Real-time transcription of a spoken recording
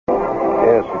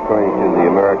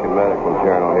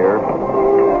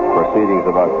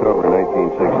October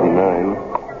 1969,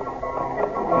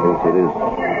 since it is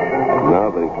now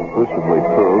been conclusively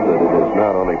proved that it is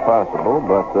not only possible,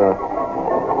 but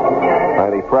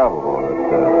highly probable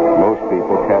that most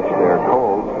people catch their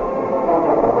colds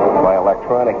by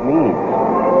electronic means.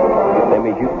 That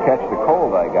means you can catch the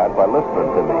cold I got by listening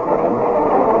to me, friend.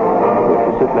 If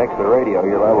you sit next to the radio,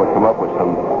 you're liable to come up with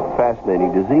some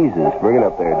fascinating diseases. Bring it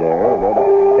up there, Dare.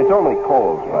 It's only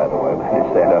colds, by the way. I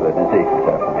just said other diseases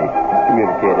have to be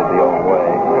communicated the old way.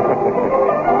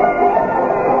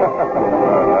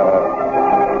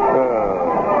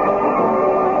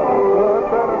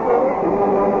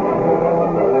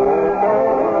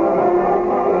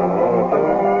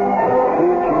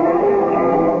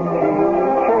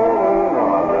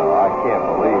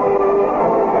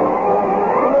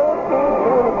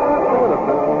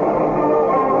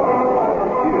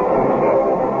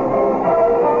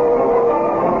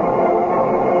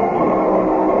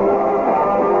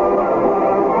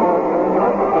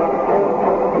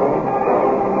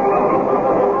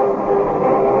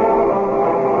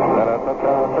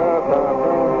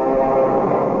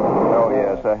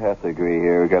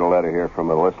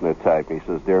 He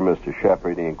says, "Dear Mr.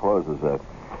 Shepard," he encloses a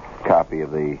copy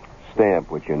of the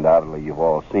stamp, which undoubtedly you've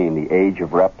all seen, The Age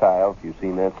of Reptiles. You've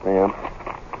seen that stamp?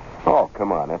 Oh,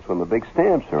 come on. That's one of the big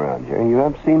stamps around here. You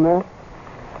haven't seen that?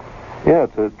 Yeah,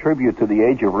 it's a tribute to the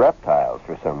Age of Reptiles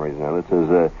for some reason. And it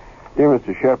says, "Dear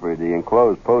Mr. Shepard, the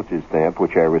enclosed postage stamp,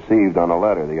 which I received on a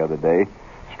letter the other day,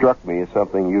 struck me as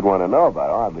something you'd want to know about."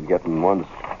 Oh, I've been getting ones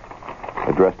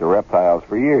addressed to reptiles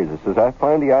for years. It says, "I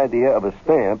find the idea of a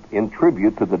stamp in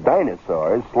tribute to the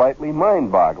dinosaurs slightly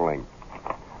mind-boggling."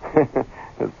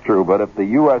 It's true, but if the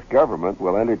U.S. government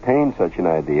will entertain such an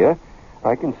idea,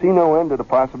 I can see no end to the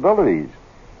possibilities.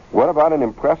 What about an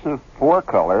impressive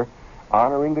four-color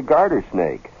honoring the garter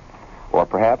snake? Or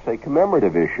perhaps a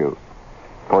commemorative issue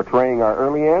portraying our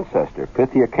early ancestor,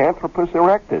 Pithecanthropus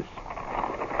erectus?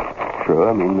 True,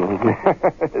 I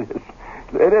mean...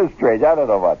 It is strange. I don't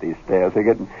know about these stamps.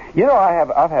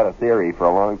 I've had a theory for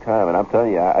a long time, and I'm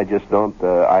telling you, I just don't.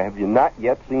 I have not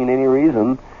yet seen any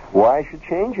reason why I should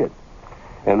change it.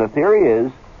 And the theory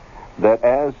is that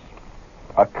as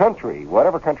a country,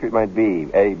 whatever country it might be,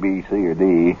 A, B, C, or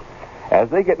D, as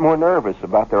they get more nervous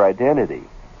about their identity,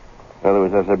 in other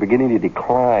words, as they're beginning to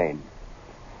decline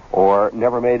or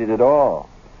never made it at all,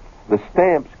 the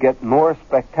stamps get more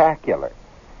spectacular.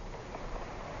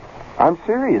 I'm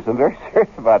serious. I'm very serious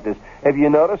about this. Have you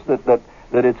noticed that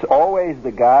it's always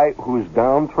the guy who's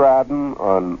downtrodden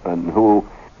and who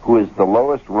is the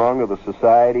lowest rung of the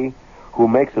society who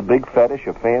makes a big fetish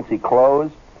of fancy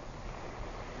clothes?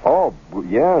 Oh,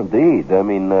 yeah, indeed. I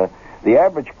mean, the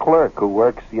average clerk who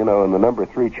works, in the number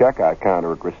 3 checkout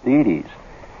counter at Gristedes,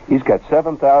 he's got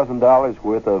 $7,000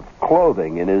 worth of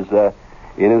clothing in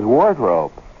his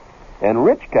wardrobe. And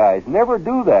rich guys never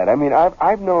do that. I mean,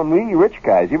 I've known really rich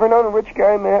guys. You ever known a rich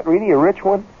guy, Matt? Really a rich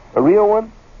one? A real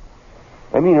one?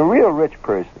 I mean, a real rich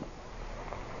person.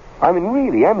 I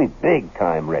mean,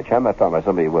 big-time rich. I'm not talking about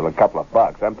somebody with a couple of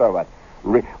bucks. I'm talking about...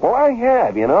 Well, I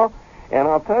have, And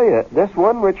I'll tell you, this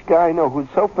one rich guy I know who's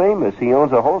so famous, he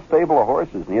owns a whole stable of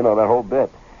horses, that whole bit.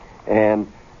 And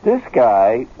this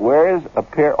guy wears a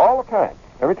pair all the time,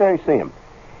 every time you see him.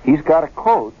 He's got a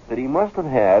coat that he must have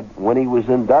had when he was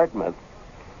in Dartmouth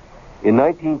in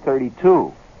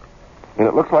 1932. And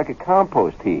it looks like a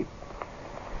compost heap.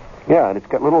 Yeah, and it's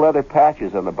got little leather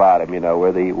patches on the bottom,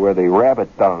 where the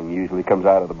rabbit dung usually comes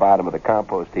out of the bottom of the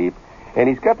compost heap. And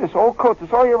he's got this old coat,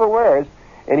 that's all he ever wears,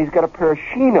 and he's got a pair of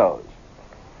chinos,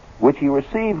 which he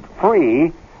received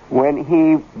free when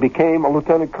he became a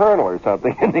lieutenant colonel or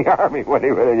something in the Army, when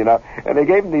he was, and they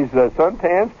gave him these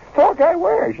suntans. It's all a guy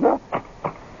wears,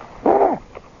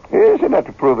 It isn't that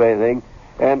to prove anything.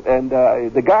 And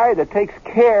the guy that takes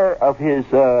care of his,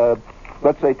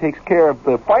 takes care of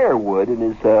the firewood in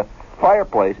his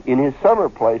fireplace, in his summer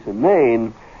place in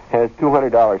Maine, has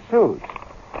 $200 suits.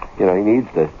 He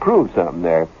needs to prove something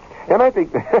there. And I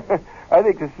think I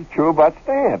think this is true about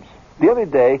stamps. The other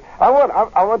day, I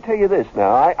want to tell you this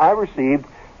now. I received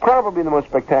probably the most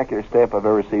spectacular stamp I've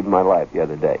ever received in my life the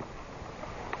other day.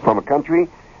 From a country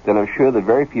that I'm sure that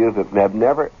very few of them have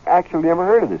never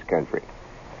heard of this country.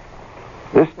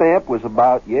 This stamp was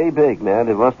about yay big, man.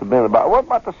 It must have been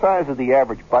about the size of the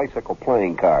average bicycle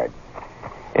playing card.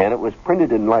 And it was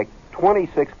printed in like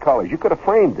 26 colors. You could have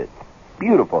framed it.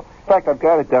 Beautiful. In fact, I've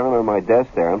got it down on my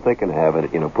desk there. I'm thinking of having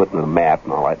it, put in a mat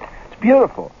and all that. It's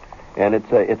beautiful. And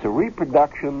it's a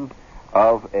reproduction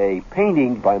of a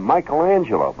painting by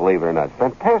Michelangelo, believe it or not.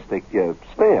 Fantastic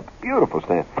stamp. Beautiful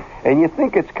stamp. And you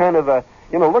think it's kind of a...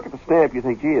 look at the stamp, you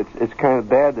think, gee, it's kind of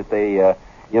bad that they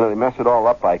they mess it all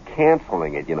up by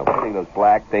canceling it, putting those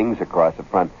black things across the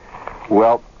front.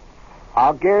 Well,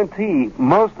 I'll guarantee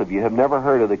most of you have never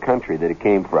heard of the country that it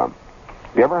came from.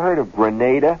 Have you ever heard of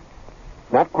Grenada?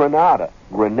 Not Grenada,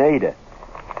 Grenada.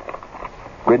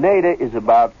 Grenada is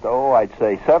about, I'd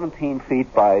say 17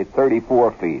 feet by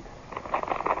 34 feet.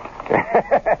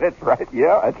 That's right.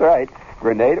 Yeah, that's right.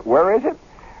 Grenada. Where is it?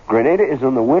 Grenada is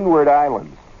in the Windward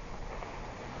Islands.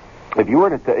 If you were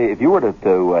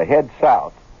to head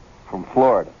south from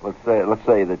Florida, let's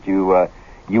say that you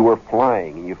were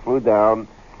flying and you flew down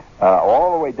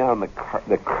all the way down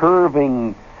the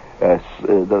curving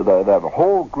the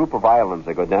whole group of islands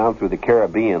that go down through the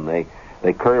Caribbean.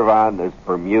 They curve on. There's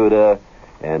Bermuda,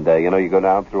 and you go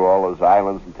down through all those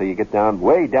islands until you get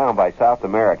way down by South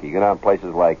America. You go down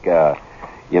places like the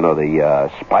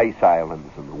Spice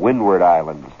Islands and the Windward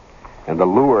Islands and the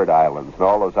Leeward Islands and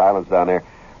all those islands down there.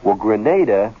 Well,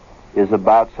 Grenada is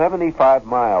about 75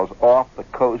 miles off the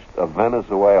coast of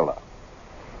Venezuela.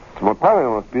 It's probably one of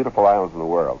the most beautiful islands in the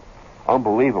world.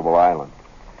 Unbelievable island.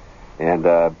 And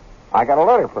I got a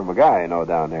letter from a guy I know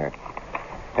down there.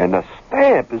 And the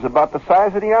stamp is about the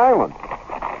size of the island.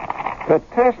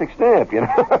 Fantastic stamp,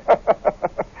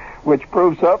 which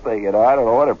proves something, I don't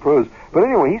know what it proves. But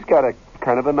anyway, he's got a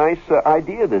kind of a nice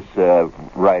idea, this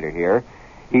writer here.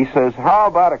 He says, how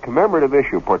about a commemorative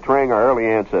issue portraying our early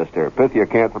ancestor,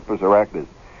 Pithecanthropus erectus?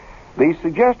 The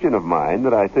suggestion of mine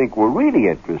that I think will really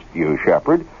interest you,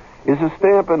 Shepard, is a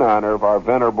stamp in honor of our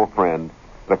venerable friend,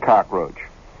 the cockroach.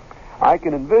 I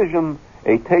can envision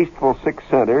a tasteful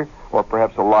 6-center or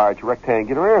perhaps a large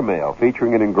rectangular airmail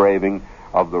featuring an engraving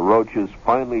of the roach's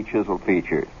finely chiseled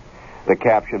features. The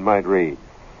caption might read,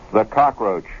 "The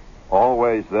cockroach,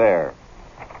 always there."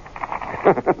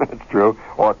 That's true.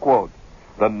 Or, quote,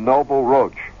 "The noble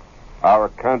roach, our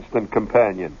constant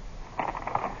companion."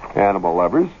 Animal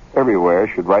lovers everywhere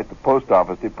should write the post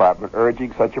office department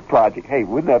urging such a project. Hey,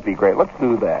 wouldn't that be great? Let's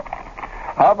do that.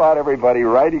 How about everybody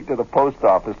writing to the post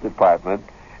office department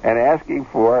and asking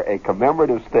for a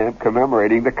commemorative stamp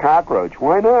commemorating the cockroach?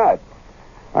 Why not?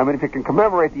 I mean, if you can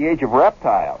commemorate the age of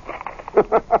reptiles.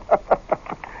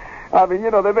 I mean,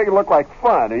 they make it look like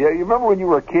fun. You remember when you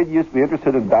were a kid, you used to be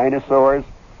interested in dinosaurs?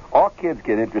 All kids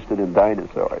get interested in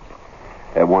dinosaurs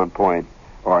at one point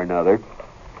or another.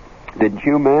 Didn't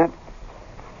you, Matt?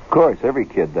 Of course, every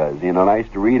kid does. And I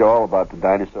used to read all about the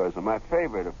dinosaurs. And my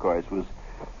favorite, of course, was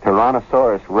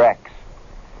Tyrannosaurus Rex.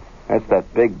 That's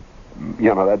that big,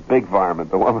 that big varmint,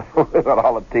 the one with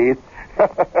all the teeth.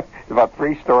 About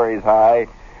 3 stories high.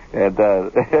 And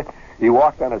he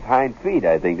walked on his hind feet,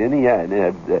 I think, didn't he? Yeah,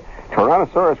 and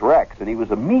Tyrannosaurus Rex, and he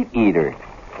was a meat eater.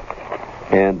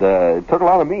 And it took a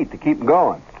lot of meat to keep him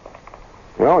going.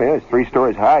 Oh, yeah, it's 3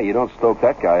 stories high. You don't stoke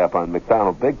that guy up on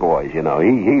McDonald Big Boys, He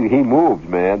moved,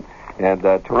 man. And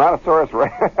Tyrannosaurus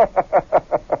Rex...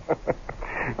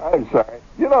 I'm sorry.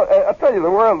 I'll tell you, the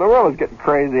world is getting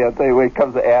crazy, I'll tell you, when it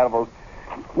comes to animals.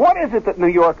 What is it that New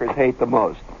Yorkers hate the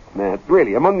most, man?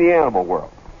 Really, among the animal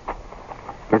world?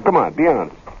 Now, come on, be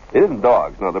honest. It isn't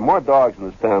dogs. No, there are more dogs in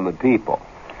this town than people.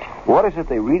 What is it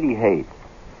they really hate?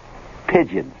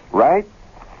 Pigeons, right?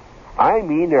 I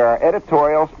mean, there are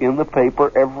editorials in the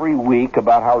paper every week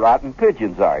about how rotten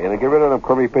pigeons are. Get rid of them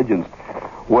crummy pigeons.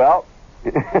 Well,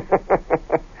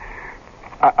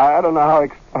 I don't know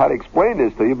how to explain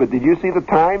this to you, but did you see the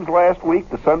Times last week,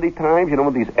 the Sunday Times? One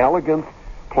of these elegant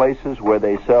places where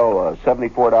they sell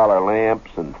 $74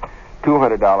 lamps and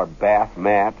 $200 bath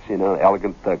mats,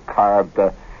 elegant carved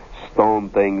stone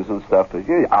things and stuff.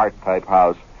 Art-type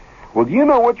house. Well, do you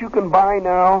know what you can buy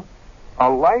now? A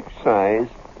life-size,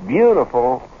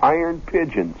 beautiful iron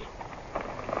pigeons.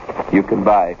 You can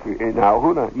buy. Now,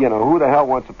 who the hell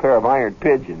wants a pair of iron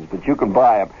pigeons? But you can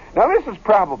buy them. Now, this is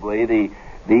probably the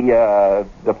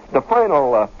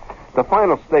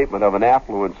final statement of an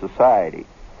affluent society.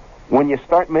 When you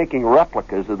start making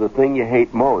replicas of the thing you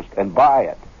hate most and buy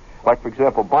it. Like, for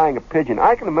example, buying a pigeon.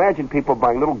 I can imagine people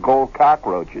buying little gold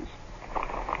cockroaches,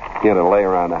 to lay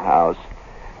around the house.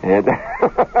 And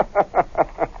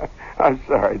I'm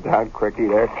sorry, Don Cricky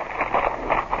there.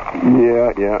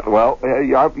 Yeah. Well,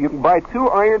 you can buy 2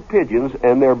 iron pigeons,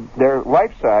 and they're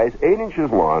life size, 8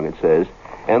 inches long, it says,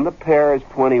 and the pair is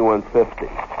 $21.50.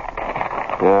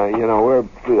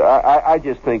 I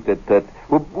just think that.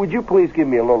 Would you please give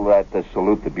me a little of that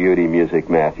Salute the Beauty music,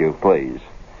 Matthew, please?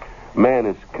 Man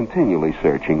is continually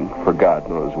searching for God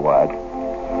knows what.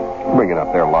 Bring it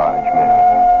up there large, man.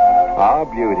 Ah,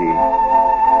 beauty.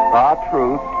 Ah,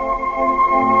 truth.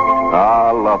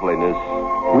 Ah, loveliness.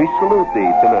 We salute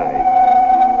thee tonight.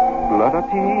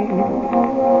 La-da-dee.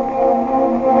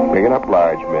 Bring it up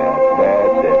large, man.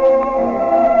 That's it.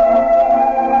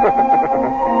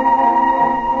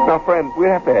 friend, we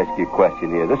have to ask you a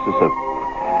question here. This is a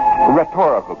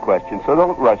rhetorical question, so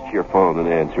don't rush to your phone and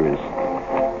answer us.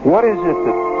 What is it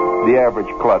that the average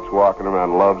klutz walking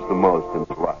around loves the most in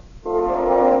his life?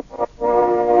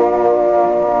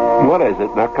 What is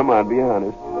it? Now, come on, be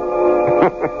honest.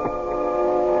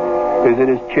 Is it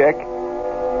his chick?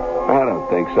 I don't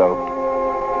think so.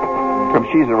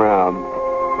 She's around.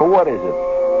 But what is it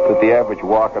that the average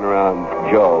walking around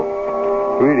Joe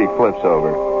really flips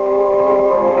over?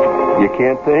 You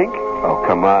can't think? Oh,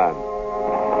 come on.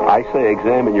 I say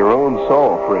examine your own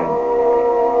soul, friend.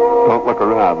 Don't look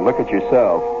around. Look at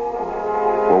yourself.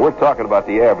 Well, we're talking about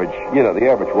the average, the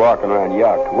average walking around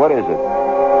yuck. What is it?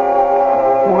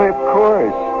 Why, of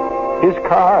course. His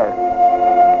car.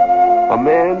 A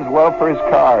man's love for his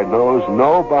car knows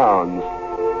no bounds.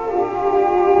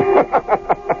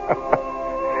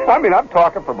 I mean, I'm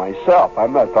talking for myself.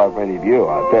 I'm not talking for any of you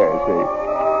out there, see?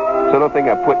 So don't think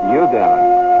I'm putting you down.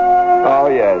 Oh,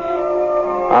 yes.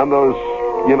 On those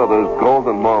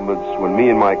golden moments when me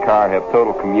and my car have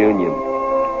total communion.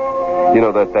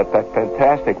 That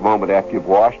fantastic moment after you've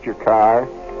washed your car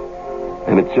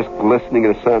and it's just glistening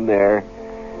in the sun there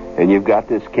and you've got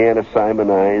this can of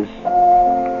Simonize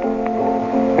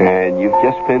and you've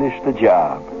just finished the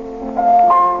job.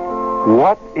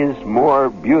 What is more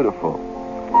beautiful?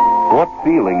 What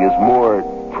feeling is more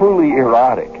truly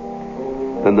erotic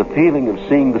than the feeling of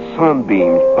seeing the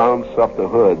sunbeams bounce off the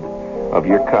hood of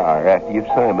your car after you've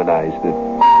Simonized it?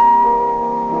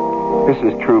 This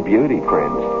is true beauty,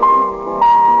 friends.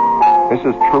 This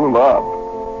is true love.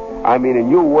 I mean, and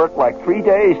you'll work like 3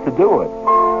 days to do it.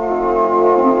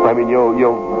 I mean,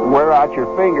 you'll wear out your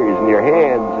fingers and your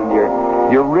hands and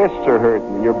your wrists are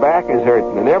hurting and your back is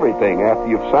hurting and everything after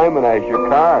you've Simonized your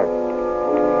car.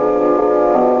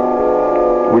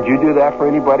 Would you do that for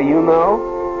anybody you know?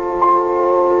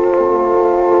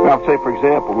 Now, say, for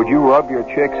example, would you rub your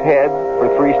chick's head for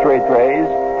 3 straight days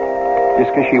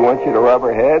just because she wants you to rub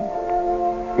her head?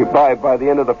 By the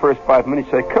end of the first 5 minutes,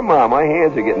 you say, come on, my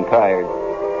hands are getting tired.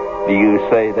 Do you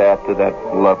say that to that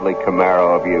lovely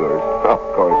Camaro of yours? Oh, of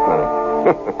course not.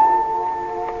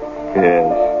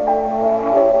 Yes.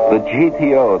 The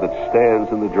GTO that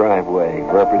stands in the driveway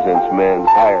represents man's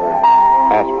higher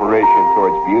aspiration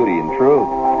towards beauty and truth.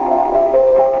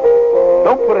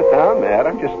 Don't put it down, Matt.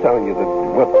 I'm just telling you that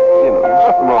there's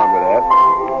nothing wrong with that.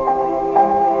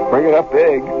 Bring it up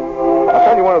big. I'll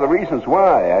tell you one of the reasons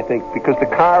why. I think because the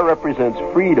car represents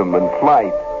freedom and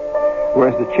flight,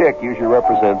 whereas the chick usually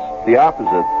represents the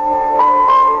opposite.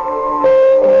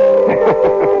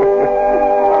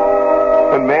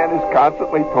 And man is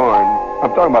constantly torn.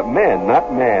 I'm talking about men,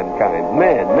 not mankind.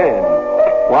 Men.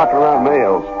 Walking around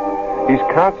males. He's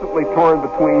constantly torn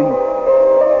between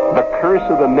the curse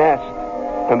of the nest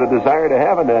and the desire to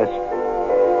have a nest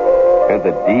and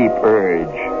the deep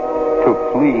urge to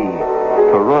flee,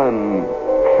 to run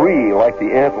free like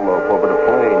the antelope over the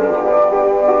plains.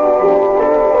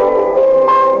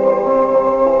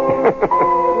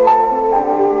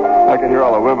 I can hear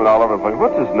all the women all over the place.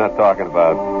 What's this nut talking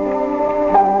about?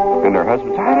 And their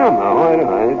husbands, I don't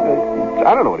know.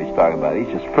 I don't know what he's talking about. He's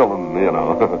just filling,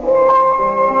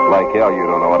 like hell you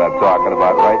don't know what I'm talking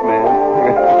about, right, man?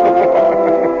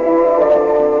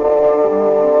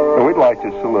 And we'd like to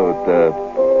salute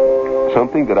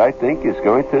something that I think is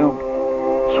going to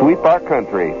sweep our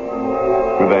country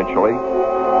eventually.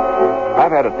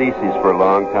 I've had a thesis for a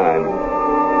long time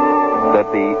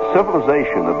that the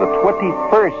civilization of the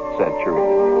 21st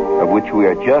century, of which we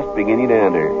are just beginning to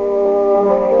enter,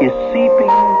 is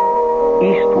seeping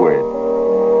eastward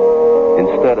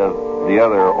instead of the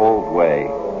other old way.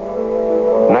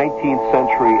 19th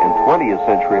century and 20th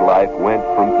century life went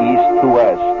from east to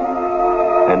west,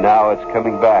 and now it's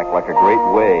coming back like a great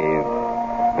wave.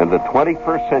 And the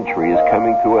 21st century is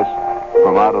coming to us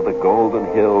from out of the golden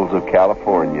hills of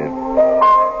California.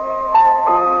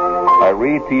 I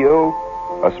read to you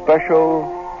a special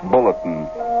bulletin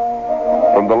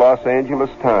from the Los Angeles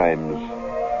Times.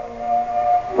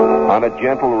 On a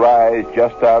gentle rise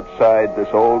just outside this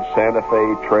old Santa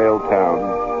Fe trail town,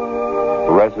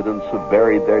 residents have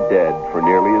buried their dead for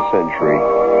nearly a century.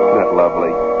 Isn't that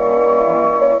lovely?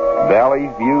 Valley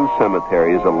View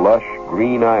Cemetery is a lush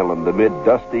green island amid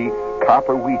dusty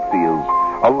copper wheat fields,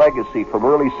 a legacy from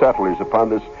early settlers upon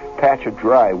this patch of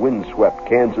dry, windswept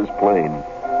Kansas plain.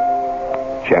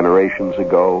 Generations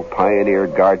ago, pioneer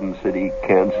Garden City,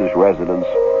 Kansas residents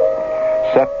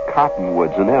set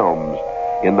cottonwoods and elms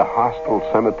in the hostile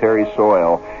cemetery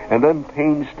soil and then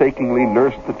painstakingly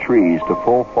nursed the trees to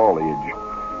full foliage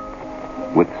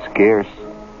with scarce,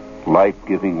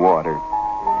 life-giving water.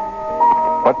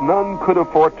 But none could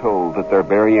have foretold that their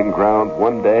burying ground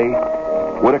one day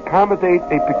would accommodate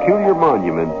a peculiar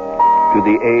monument to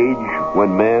the age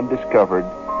when man discovered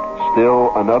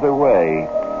still another way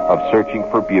of searching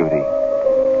for beauty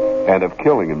and of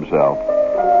killing himself,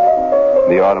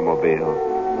 the automobile.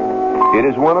 It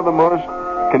is one of the most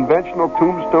conventional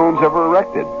tombstones ever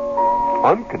erected.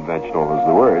 Unconventional is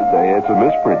the word. It's a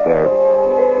misprint there.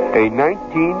 A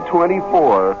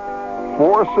 1924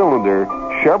 four-cylinder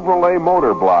Chevrolet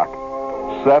motor block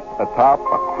set atop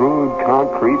a crude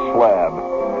concrete slab.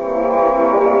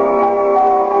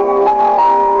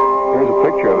 Here's a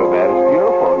picture of it, man. It's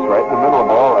beautiful. It's right in the middle of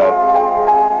all that.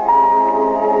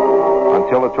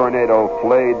 Until a tornado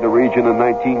flayed the region in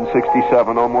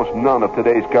 1967, almost none of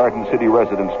today's Garden City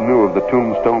residents knew of the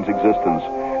tombstone's existence,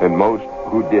 and most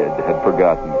who did had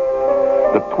forgotten.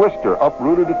 The twister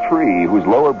uprooted a tree whose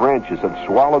lower branches had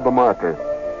swallowed the marker.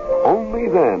 Only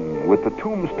then, with the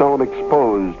tombstone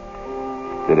exposed,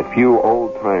 did a few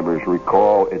old-timers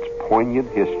recall its poignant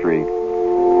history.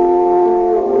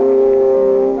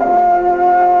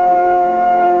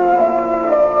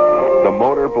 The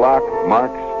motor block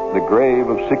marks the grave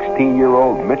of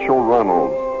 16-year-old Mitchell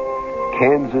Reynolds,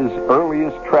 Kansas'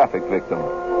 earliest traffic victim.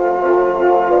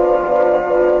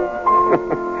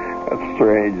 That's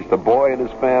strange. The boy and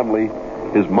his family,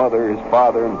 his mother, his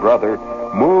father, and brother,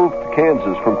 moved to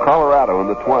Kansas from Colorado in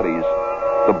the 20s.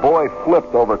 The boy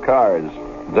flipped over cars,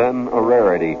 then a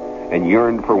rarity, and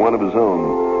yearned for one of his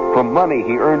own. From money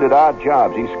he earned at odd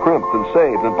jobs, he scrimped and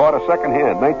saved and bought a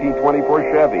second-hand 1924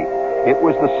 Chevy. It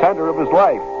was the center of his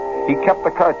life. He kept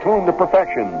the car tuned to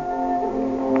perfection.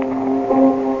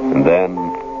 And then,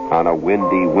 on a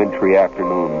windy, wintry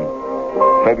afternoon,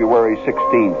 February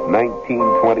 16th,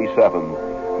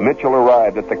 1927, Mitchell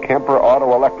arrived at the Kemper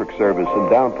Auto Electric Service in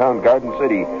downtown Garden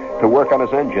City to work on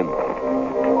his engine.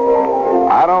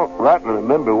 I don't rightly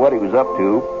remember what he was up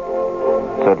to,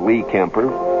 said Lee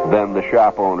Kemper, then the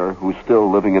shop owner, who's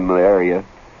still living in the area.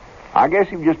 I guess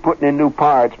he was just putting in new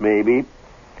parts, maybe.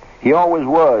 He always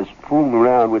was, fooling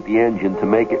around with the engine to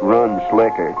make it run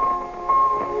slicker.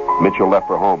 Mitchell left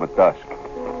for home at dusk.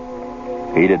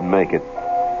 He didn't make it.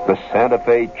 The Santa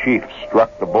Fe chief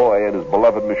struck the boy and his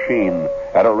beloved machine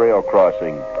at a rail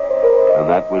crossing, and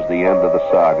that was the end of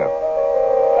the saga.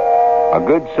 A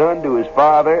good son to his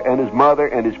father and his mother,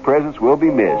 and his presence will be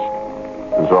missed,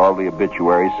 is all the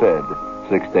obituary said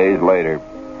 6 days later.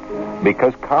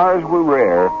 Because cars were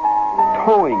rare,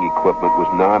 towing equipment was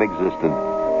non-existent,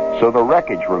 so the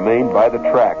wreckage remained by the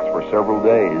tracks for several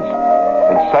days,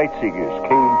 and sightseers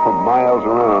came from miles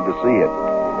around to see it.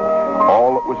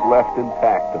 All that was left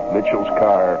intact of Mitchell's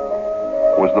car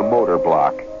was the motor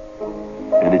block,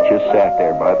 and it just sat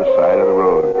there by the side of the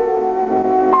road.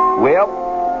 Well,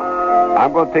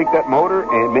 I'm going to take that motor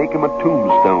and make him a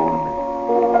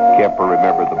tombstone, Kemper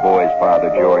remembered the boy's father,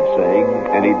 George, saying,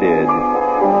 and he did.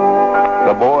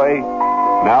 The boy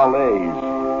now lays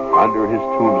under his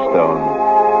tombstone,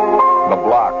 the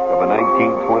block of a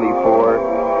 1924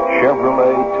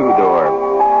 Chevrolet two-door.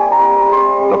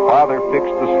 The father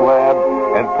fixed the slab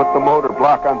and put the motor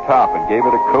block on top and gave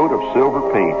it a coat of silver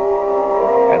paint.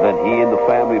 And then he and the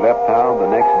family left town the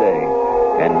next day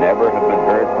and never have been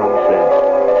heard from since.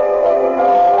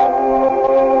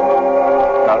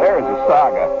 Now there's a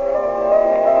saga.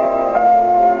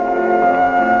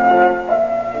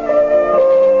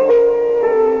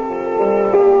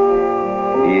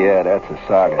 Yeah, that's a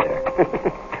saga there.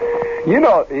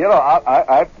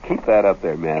 I keep that up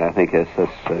there, man. I think that's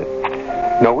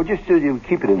no, we'll just you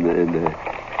keep it in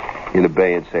the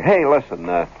bay and say, hey, listen,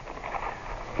 now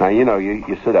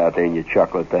you sit out there and you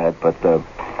chuckle at that, but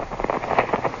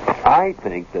I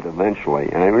think that eventually,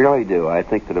 and I really do, I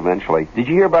think that eventually, did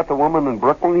you hear about the woman in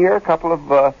Brooklyn here a couple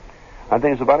of, I think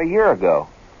it was about a year ago.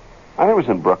 I think it was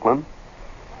in Brooklyn,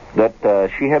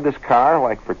 that she had this car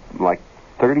for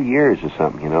 30 years or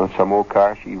something, some old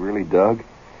car she really dug.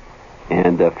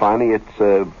 And finally it's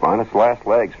on its last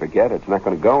legs. Forget it. It's not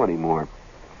going to go anymore.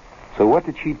 So what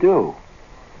did she do?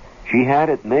 She had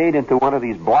it made into one of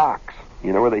these blocks,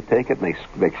 where they take it and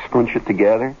they scrunch it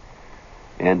together.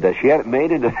 And she had it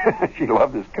made into, she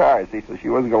loved this car, see, so she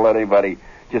wasn't going to let anybody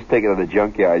just take it to the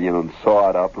junkyard, and saw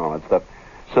it up and all that stuff.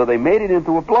 So they made it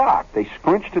into a block. They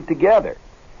scrunched it together.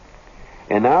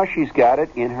 And now she's got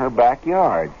it in her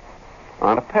backyard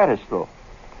on a pedestal.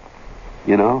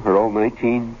 Her old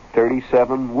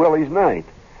 1937 Willie's Night.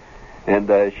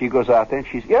 And she goes out there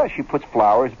and she puts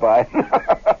flowers by it.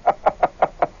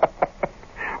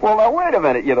 Well, now, wait a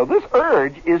minute. This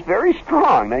urge is very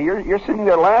strong. Now, you're sitting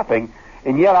there laughing,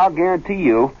 and yet I'll guarantee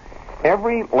you,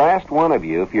 every last one of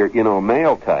you, if you're, a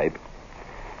male type,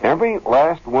 Every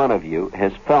last one of you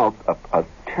has felt a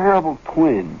terrible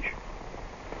twinge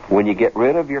when you get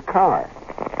rid of your car.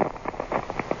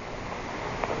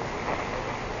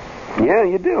 Yeah,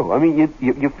 you do. I mean,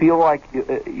 you feel like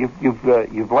you've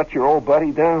let your old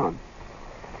buddy down,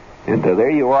 and there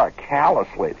you are,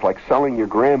 callously. It's like selling your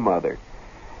grandmother.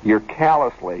 You're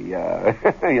callously,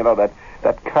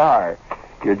 that car.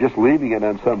 You're just leaving it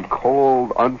on some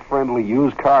cold, unfriendly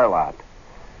used car lot,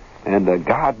 and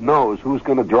God knows who's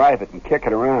going to drive it and kick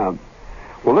it around.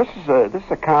 Well, this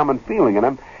is a common feeling,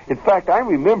 and in fact, I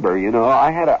remember,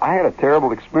 I had a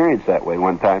terrible experience that way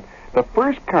one time. The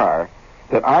first car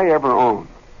that I ever owned,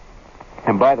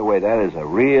 and by the way, that is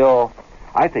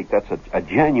I think that's a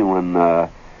genuine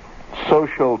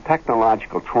social,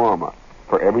 technological trauma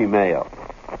for every male.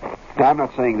 Now, I'm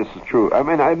not saying this is true. I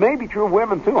mean, it may be true of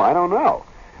women, too. I don't know.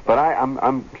 But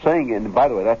I'm saying, and by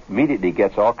the way, that immediately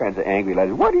gets all kinds of angry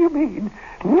letters. What do you mean?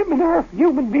 Women are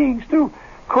human beings, too.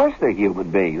 Of course they're human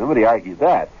beings. Nobody argues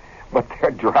that. But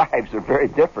their drives are very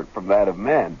different from that of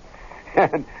men.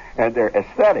 And their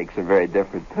aesthetics are very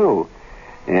different, too.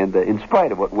 And in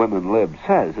spite of what Women Lib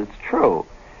says, it's true.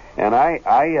 And I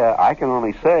can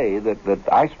only say that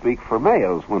I speak for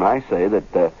males when I say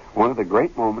that one of the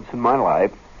great moments in my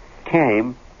life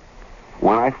came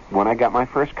when I got my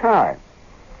first car.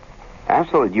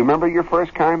 Absolutely. Do you remember your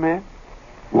first car, man?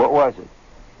 What was it?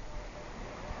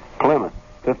 Plymouth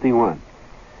 51.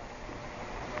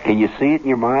 Can you see it in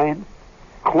your mind?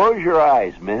 Close your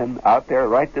eyes, men, out there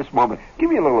right this moment. Give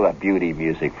me a little of that beauty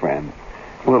music, friend.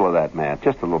 A little of that, Matt.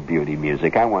 Just a little beauty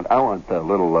music. I want a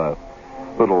little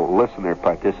listener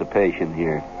participation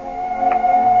here.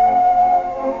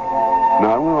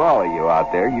 Now, all of you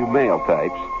out there, you male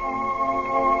types,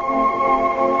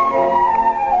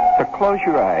 so close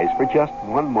your eyes for just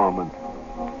one moment.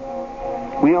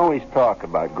 We always talk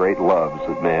about great loves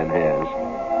that man has.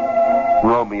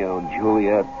 Romeo and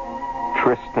Juliet,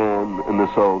 Tristan and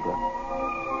Isolde,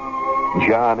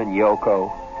 John and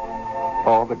Yoko,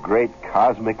 all the great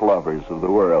cosmic lovers of the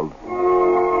world.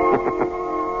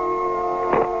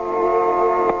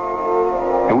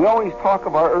 And we always talk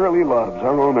of our early loves,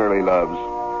 our own early loves.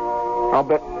 I'll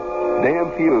bet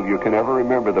damn few of you can ever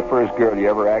remember the first girl you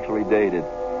ever actually dated.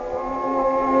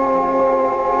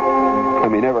 I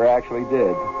mean, never actually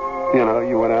did.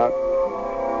 You went out.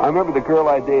 I remember the girl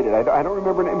I dated. I don't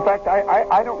remember. In fact,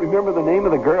 I don't remember the name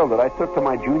of the girl that I took to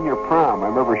my junior prom. I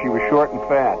remember she was short and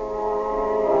fat.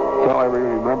 That's all I really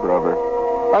remember of her.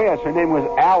 Oh, yes, her name was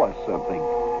Alice something.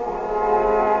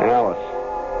 Alice.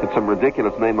 It's some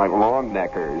ridiculous name like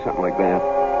Longnecker or something like that.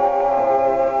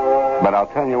 But I'll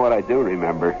tell you what I do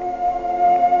remember.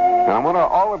 Now, I want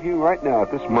all of you right now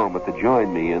at this moment to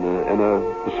join me in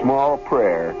a small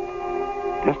prayer.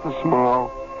 Just a small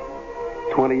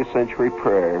 20th century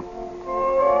prayer.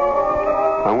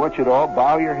 I want you to all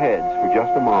bow your heads for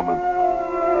just a moment.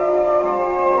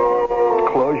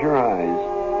 Close your eyes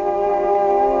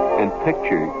and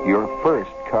picture your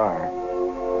first car.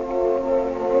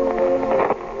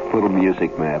 Little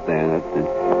music map there.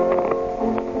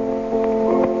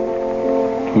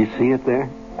 You see it there?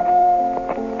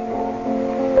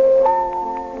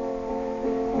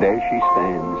 There she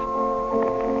stands.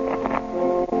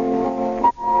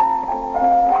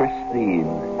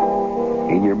 Pristine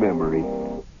in your memory.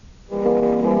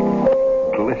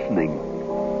 Glistening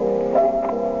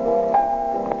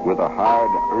with a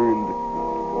hard-earned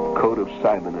coat of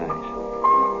Simonize.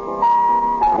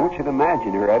 I want you to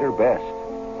imagine her at her best.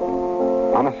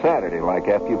 On a Saturday, like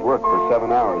after you've worked for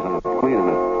 7 hours on cleaning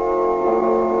it.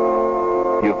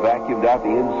 You've vacuumed out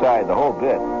the inside, the whole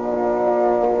bit.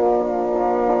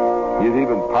 You've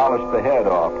even polished the head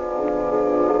off.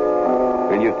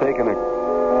 And you've taken a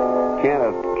can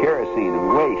of kerosene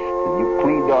and waste, and you've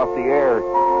cleaned off the air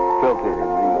filter and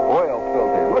the oil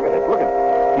filter. Look at it, look at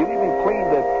it. You've even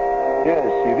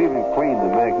cleaned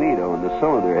the magneto and the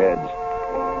cylinder heads.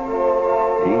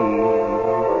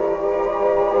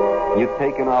 You've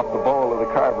taken off the bowl of the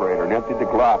carburetor and emptied the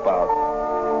glop out.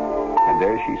 And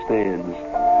there she stands.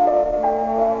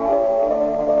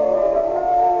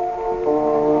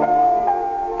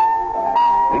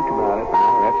 Think about it.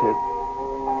 That's it.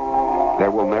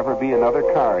 There will never be another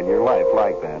car in your life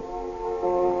like that.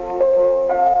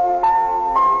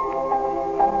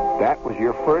 That was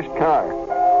your first car.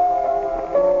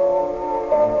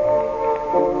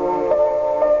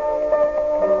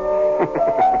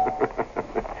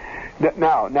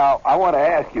 Now, I want to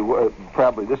ask you,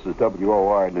 probably this is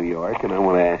WOR New York, and I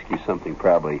want to ask you something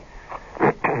probably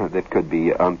that could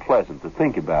be unpleasant to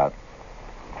think about.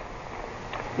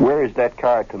 Where is that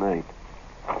car tonight?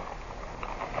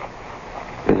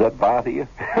 Does that bother you?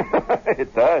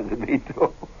 It does, me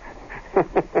too.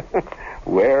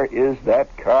 Where is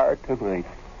that car tonight?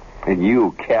 And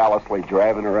you callously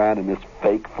driving around in this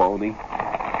fake phony,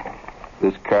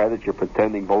 this car that you're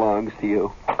pretending belongs to you.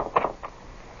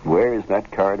 Where is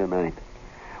that car tonight?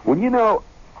 Well, you know,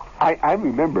 I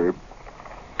remember,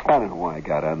 I don't know why I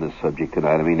got on this subject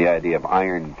tonight. I mean, the idea of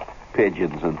iron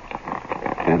pigeons and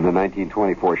the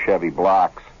 1924 Chevy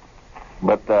blocks.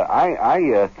 But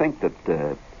I think that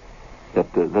the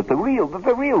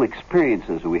real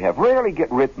experiences we have rarely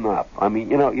get written up. I mean,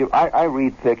 you know, I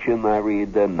read fiction, I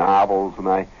read novels, and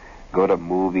I go to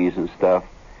movies and stuff,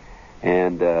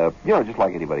 and you know, just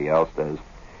like anybody else does.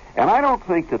 And I don't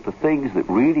think that the things that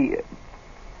really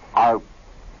are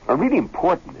really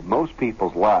important in most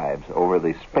people's lives over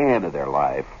the span of their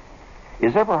life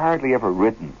is hardly ever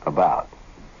written about.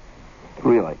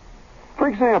 Really. For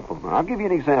example, I'll give you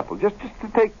an example, just to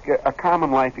take a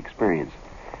common life experience.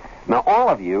 Now, all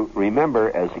of you remember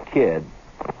as a kid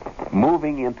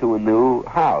moving into a new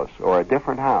house or a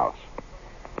different house.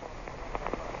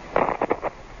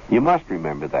 You must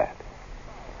remember that.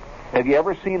 Have you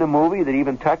ever seen a movie that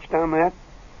even touched on that?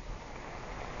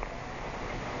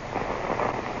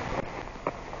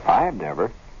 I have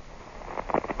never.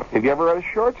 Have you ever read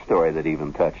a short story that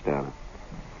even touched on it?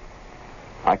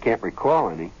 I can't recall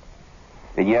any.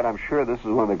 And yet I'm sure this is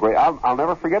one of the great... I'll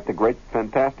never forget the great,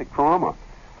 fantastic trauma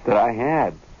that I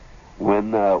had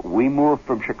when we moved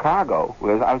from Chicago.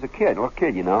 I was a little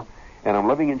kid, you know, and I'm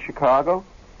living in Chicago.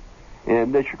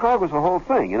 And Chicago's a whole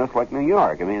thing, you know, it's like New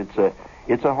York. I mean,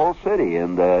 it's a whole city,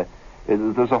 and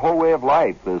there's a whole way of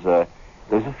life. There's a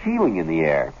feeling in the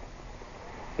air.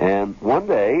 And one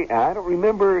day, I don't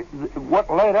remember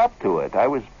what led up to it. I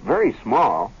was very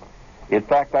small. In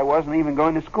fact, I wasn't even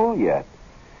going to school yet.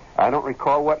 I don't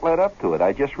recall what led up to it.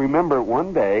 I just remember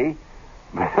one day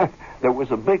there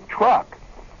was a big truck.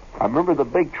 I remember the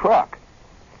big truck.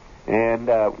 And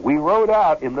we rode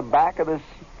out in the back of this.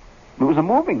 It was a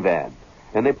moving van.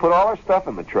 And they put all our stuff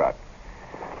in the truck.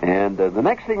 And the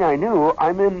next thing I knew,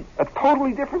 I'm in a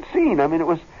totally different scene. I mean, it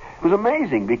was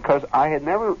amazing because I had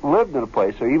never lived in a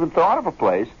place or even thought of a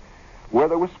place where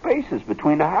there were spaces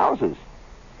between the houses.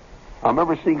 I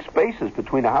remember seeing spaces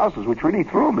between the houses, which really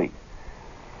threw me.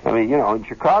 I mean, you know, in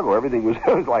Chicago, everything was,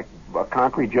 it was like a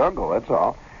concrete jungle, that's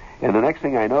all. And the next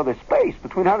thing I know, there's space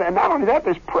between houses. And not only that,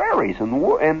 there's prairies and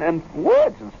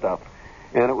woods and stuff.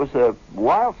 And it was a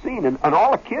wild scene. And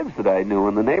all the kids that I knew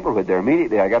in the neighborhood there,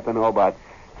 immediately I got to know about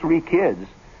 3 kids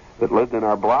that lived in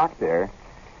our block there.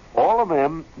 All of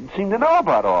them seemed to know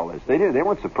about all this. They did. They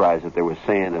weren't surprised that there was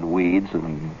sand and weeds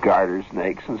and garter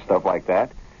snakes and stuff like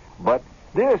that. But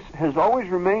this has always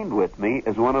remained with me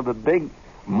as one of the big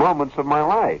moments of my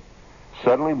life.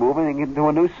 Suddenly moving into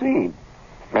a new scene.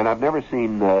 And I've never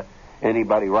seen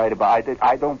anybody write about it.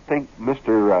 I don't think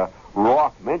Mr.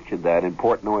 Roth mentioned that in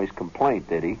Portnoy's complaint,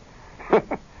 did he?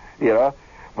 You know?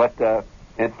 But,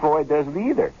 and Freud doesn't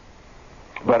either.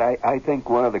 But I think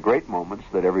one of the great moments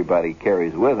that everybody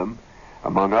carries with them,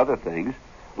 among other things,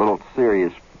 little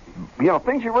serious, you know,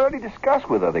 things you've already discussed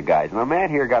with other guys. Now, Matt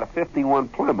here got a 51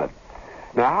 Plymouth.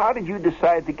 Now, how did you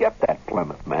decide to get that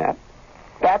Plymouth, Matt?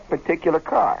 That particular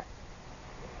car?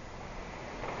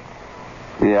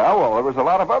 Yeah, well, there was a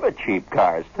lot of other cheap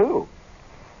cars, too.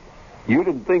 You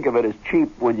didn't think of it as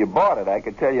cheap when you bought it, I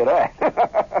can tell you that.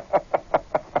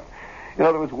 In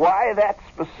other words, why that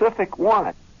specific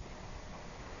one?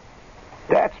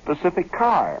 That specific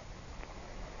car?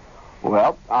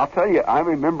 Well, I'll tell you, I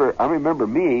remember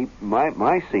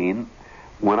my scene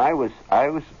when I was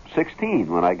 16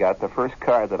 when I got the first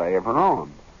car that I ever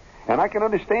owned. And I can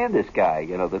understand this guy,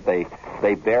 you know, that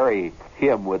they bury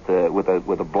him with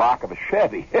a block of a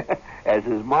Chevy as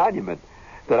his monument.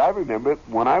 That I remember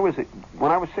when I was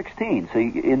 16. See,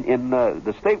 in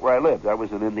the state where I lived, I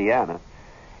was in Indiana.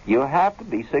 You have to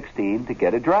be 16 to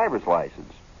get a driver's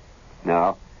license.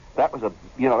 Now, that was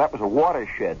a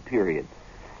watershed period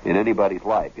in anybody's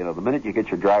life. You know, the minute you get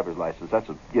your driver's license, that's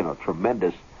a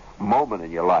tremendous moment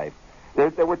in your life.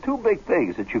 There were 2 big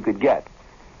things that you could get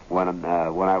when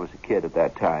I was a kid at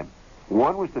that time.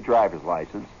 One was the driver's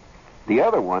license. The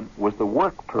other one was the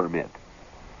work permit.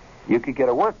 You could get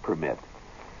a work permit,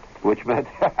 which meant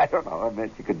I don't know. It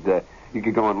meant you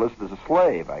could go and list as a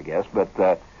slave, I guess,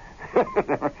 but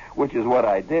which is what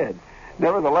I did.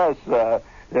 Nevertheless,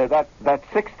 that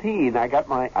 16, I got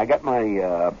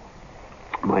my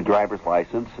my driver's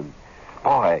license, and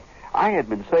boy, I had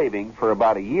been saving for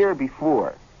about a year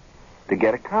before to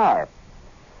get a car.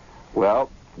 Well,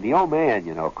 the old man,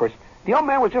 you know, of course, the old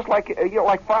man was just like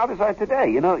like fathers are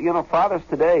today. You know, fathers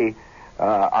today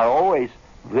are always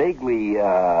vaguely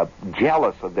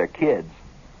jealous of their kids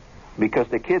because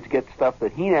their kids get stuff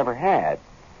that he never had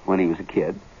when he was a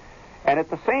kid. And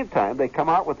at the same time, they come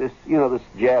out with this, this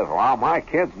jazz. Well, my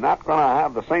kid's not going to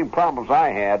have the same problems I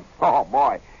had. Oh,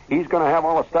 boy, he's going to have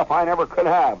all the stuff I never could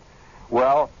have.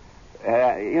 Well,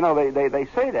 they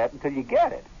say that until you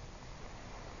get it,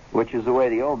 which is the way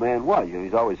the old man was.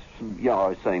 He's always,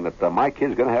 always saying that my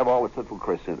kid's going to have all the stuff. Of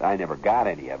course, I never got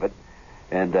any of it.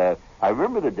 And I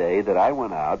remember the day that I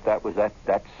went out. That was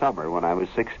that summer when I was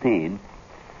 16.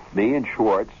 Me and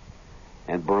Schwartz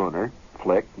and Bruner,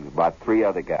 Flick, and about 3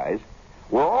 other guys.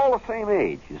 We're all the same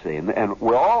age, you see, and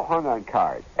we're all hung on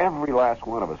cars. Every last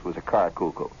one of us was a car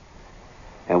cuckoo.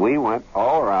 And we went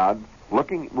all around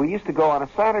looking. We used to go on a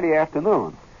Saturday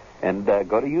afternoon and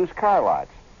go to used car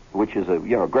lots, which is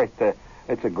great.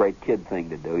 It's a great kid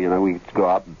thing to do. We used to go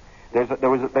out and there's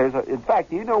a. In fact,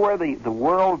 do you know where the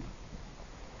world's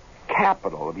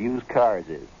capital of used cars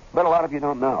is? But a lot of you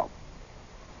don't know.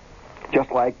 Just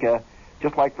like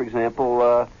for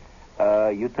example.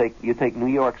 You take New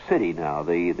York City now.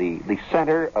 The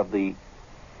center of the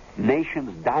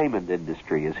nation's diamond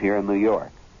industry is here in New York.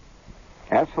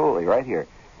 Absolutely, right here.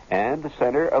 And the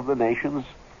center of the nation's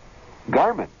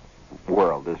garment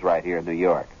world is right here in New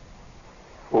York.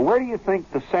 Well, where do you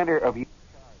think the center of used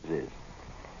cars is?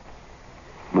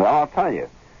 Well, I'll tell you.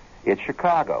 It's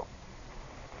Chicago.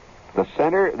 The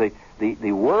center,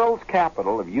 the world's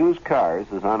capital of used cars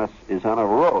is on a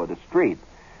road, a street.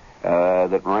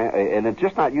 And it's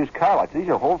just not used car lots. These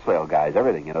are wholesale guys,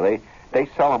 everything. They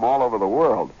sell them all over the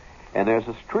world. And there's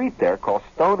a street there called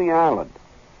Stony Island.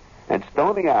 And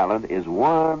Stony Island is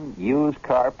one used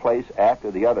car place after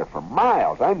the other for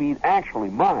miles. I mean, actually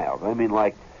miles. I mean,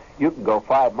 like, you can go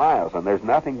 5 miles, and there's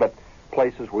nothing but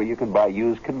places where you can buy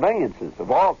used conveyances of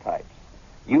all types.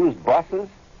 Used buses.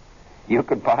 You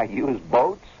can buy used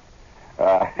boats.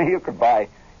 You can buy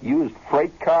used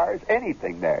freight cars,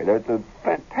 anything there. There's a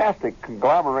fantastic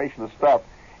conglomeration of stuff,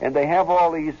 and they have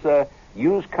all these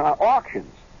used car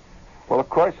auctions. Well, of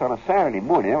course, on a Saturday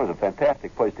morning, that was a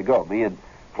fantastic place to go. Me and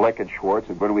Flick and Schwartz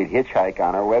and we'd hitchhike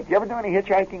on our way. You ever do any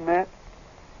hitchhiking, Matt?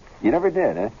 You never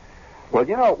did, huh? Well,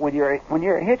 when you're a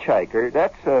hitchhiker,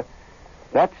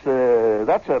 that's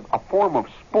a form of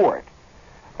sport.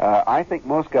 I think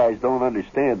most guys don't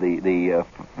understand the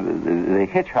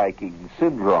hitchhiking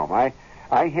syndrome. I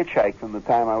hitchhiked from the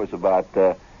time I was about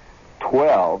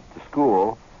 12 to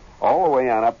school, all the way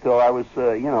on up till I was,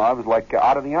 I was like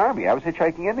out of the Army. I was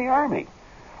hitchhiking in the Army.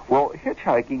 Well,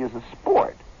 hitchhiking is a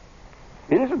sport.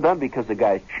 It isn't done because the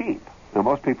guy's cheap. Now,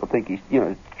 most people think he's,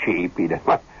 cheap.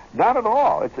 Not at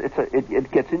all.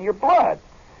 It gets in your blood,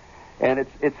 and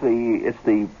it's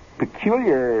the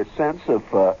peculiar sense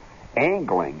of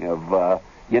angling of.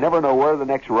 You never know where the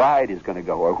next ride is going to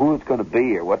go, or who it's going to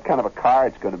be, or what kind of a car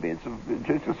it's going to be. It's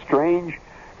just a strange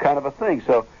kind of a thing.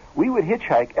 So we would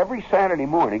hitchhike every Saturday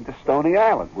morning to Stony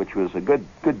Island, which was a good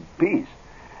piece.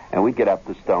 And we'd get up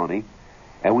to Stony,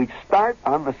 and we'd start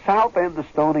on the south end of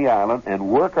Stony Island and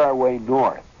work our way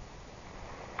north.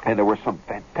 And there were some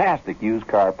fantastic used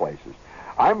car places.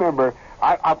 I remember,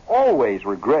 I've always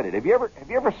regretted. Have you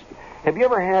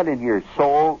ever had in your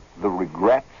soul the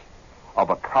regrets of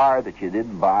a car that you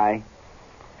didn't buy?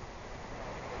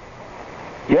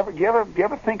 You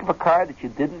ever think of a car that you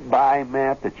didn't buy,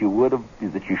 Matt, that you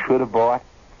should have bought?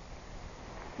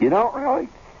 You don't really?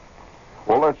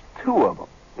 Well, there's 2 of them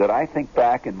that I think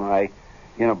back in my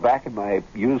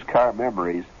used car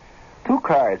memories. 2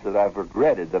 cars that I've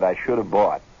regretted that I should have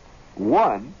bought.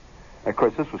 One, of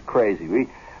course, this was crazy.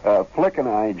 Flick and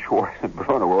I and Schwartz and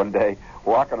Bruno one day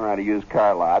walking around a used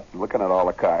car lot, looking at all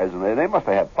the cars, and they must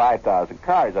have had 5,000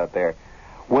 cars out there,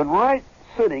 when right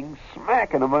sitting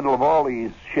smack in the middle of all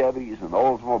these Chevys and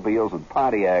Oldsmobiles and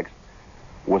Pontiacs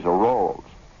was a Rolls.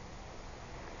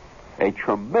 A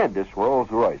tremendous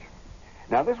Rolls Royce.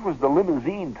 Now, this was the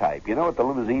limousine type. You know what the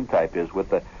limousine type is, with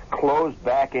the closed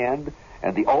back end,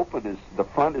 and the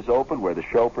front is open where the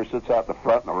chauffeur sits out the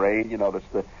front in the rain.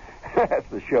 That's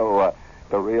the show,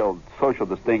 the real social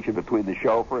distinction between the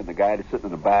chauffeur and the guy that's sitting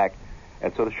in the back.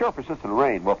 And so the chauffeur sits in the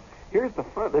rain. Well, here's the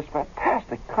front. This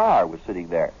fantastic car was sitting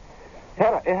there.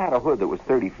 It had a hood that was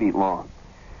 30 feet long.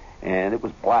 And it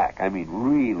was black. I mean,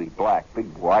 really black.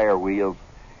 Big wire wheels.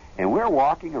 And we're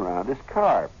walking around this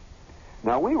car.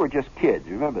 Now, we were just kids.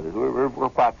 Remember this. We're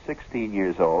about 16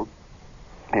 years old.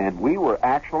 And we were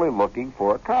actually looking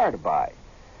for a car to buy.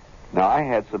 Now, I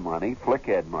had some money. Flick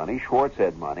had money. Schwartz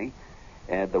had money.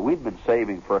 And we'd been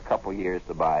saving for a couple years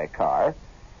to buy a car.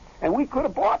 And we could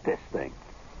have bought this thing.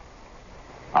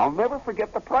 I'll never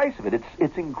forget the price of it.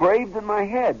 It's engraved in my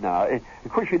head now. Of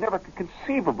course, you never could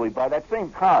conceivably buy that same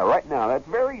car right now. That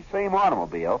very same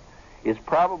automobile is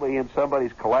probably in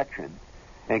somebody's collection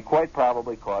and quite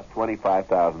probably cost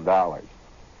 $25,000.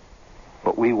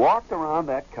 But we walked around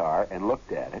that car and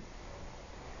looked at it,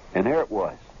 and there it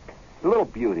was. A little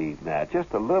beauty, Matt,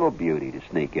 just a little beauty to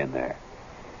sneak in there.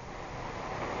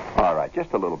 All right,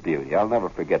 just a little beauty. I'll never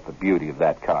forget the beauty of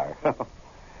that car.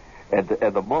 At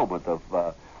the moment of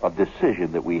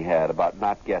decision that we had about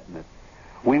not getting it.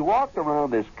 We walked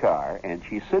around this car, and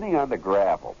she's sitting on the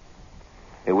gravel.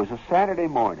 It was a Saturday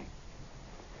morning,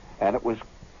 and it was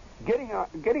getting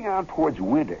on towards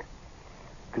winter,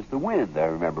 because the wind, I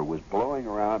remember, was blowing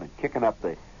around and kicking up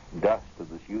the dust of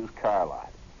this used car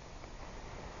lot.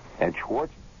 And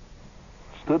Schwartz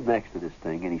stood next to this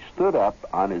thing, and he stood up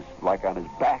on his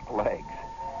back legs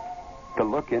to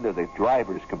look into the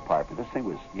driver's compartment. This thing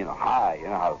was, high. You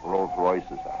know how Rolls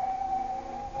Royces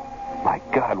are. My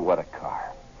God, what a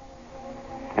car.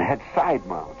 And it had side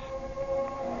mounts.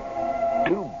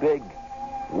 2 big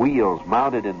wheels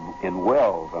mounted in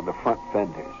wells on the front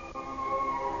fenders.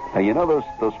 Now, you know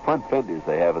those front fenders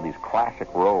they have in these classic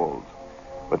Rolls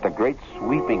with the great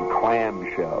sweeping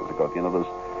clamshells that go, those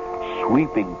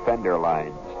sweeping fender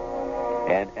lines.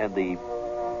 And the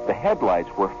headlights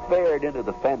were faired into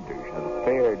the fenders, the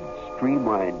faired,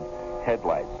 streamlined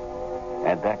headlights,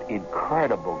 and that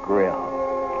incredible grill,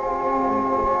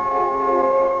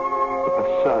 with the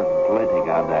sun glinting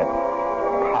on that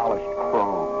polished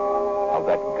chrome of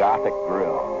that Gothic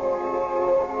grill.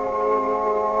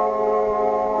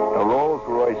 The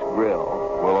Rolls-Royce grill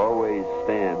will always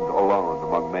stand alone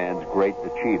among man's great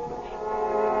achievements.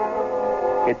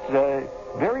 It's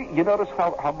you notice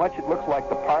how much it looks like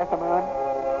the Parthenon?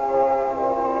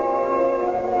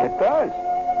 It does.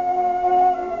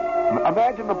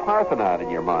 Imagine the Parthenon in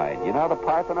your mind. You know how the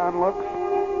Parthenon looks?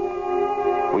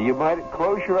 Well, you might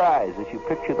close your eyes as you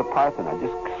picture the Parthenon.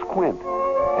 Just squint,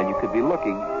 and you could be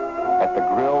looking at the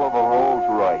grill of a Rolls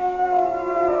Royce.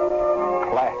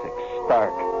 Classic,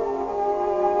 stark,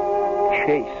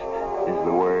 chaste is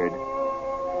the word.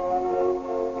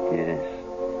 Yes.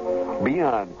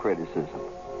 Beyond criticism.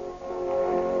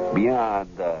 Beyond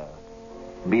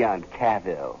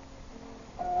cavil.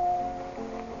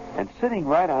 And sitting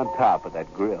right on top of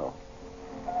that grill,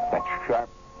 that sharp,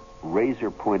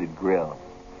 razor-pointed grill,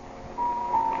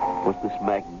 was this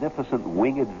magnificent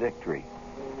Winged Victory.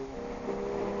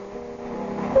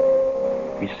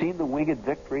 You seen the Winged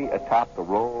Victory atop the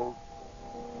Rolls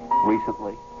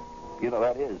recently?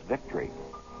 That is Victory.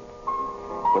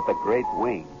 With the great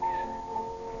wings,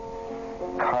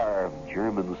 carved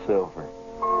German silver,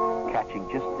 catching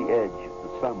just the edge of the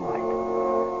sunlight.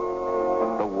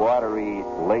 The watery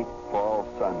late fall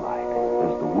sunlight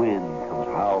as the wind comes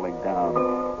howling down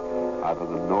out of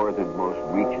the northernmost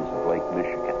reaches of Lake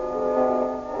Michigan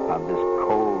on this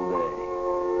cold day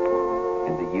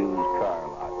in the used car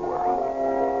lot world.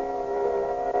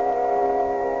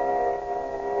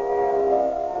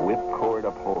 Whipcord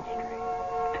upholstery,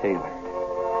 tailored.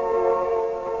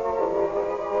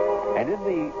 And in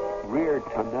the rear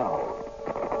tonneau,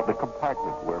 the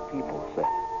compartment where people sit,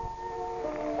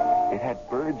 it had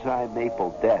bird's eye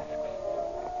maple desks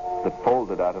that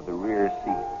folded out of the rear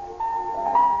seat.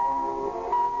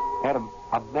 It had a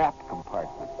map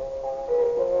compartment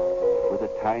with a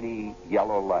tiny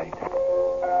yellow light.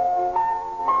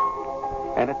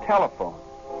 And a telephone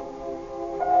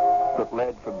that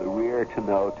led from the rear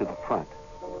tonneau to the front.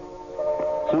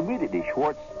 So immediately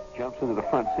Schwartz jumps into the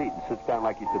front seat and sits down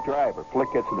like he's the driver.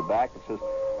 Flick gets in the back and says,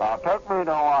 take me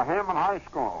to Hammond High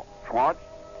School, Schwartz.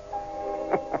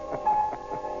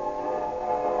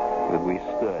 And we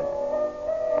stood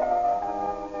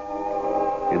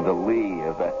in the lee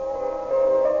of that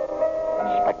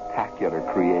spectacular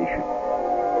creation.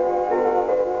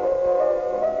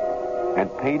 And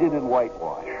painted in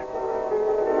whitewash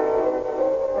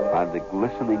on the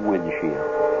glistening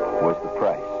windshield was the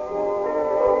price.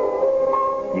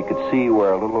 You could see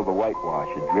where a little of the whitewash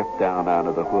had dripped down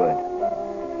onto the hood.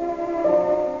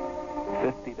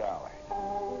 $50.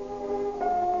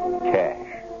 Cash.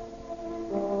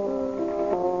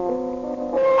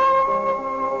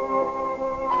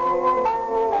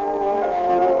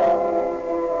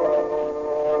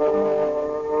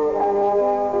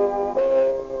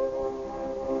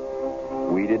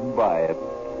 We didn't buy it.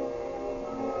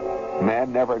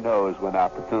 Man never knows when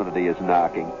opportunity is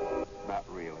knocking. Not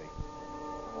really.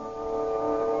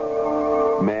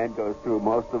 Man goes through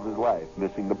most of his life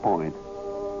missing the point.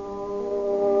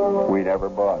 We never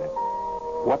bought it.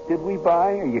 What did we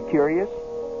buy? Are you curious?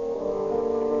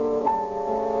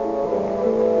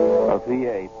 A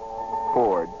V8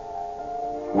 Ford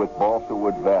with balsa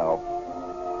wood valve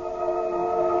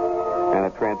and a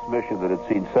transmission that had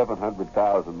seen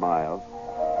 700,000 miles,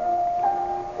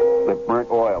 that burnt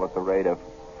oil at the rate of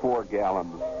 4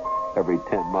 gallons every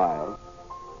 10 miles.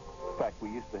 In fact, we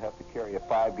used to have to carry a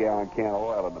 5-gallon can of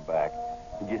oil in the back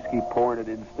and just keep pouring it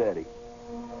in steady.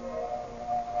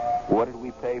 What did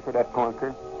we pay for that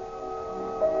clunker?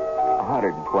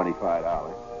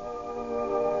 $125.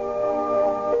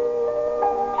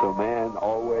 So man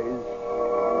always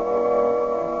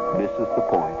misses the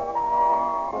point.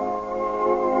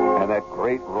 And that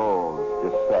great Rolls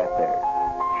just sat there,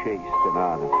 chaste and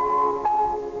honest,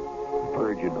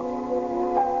 virginal,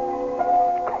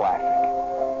 classic,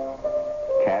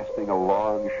 casting a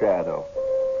long shadow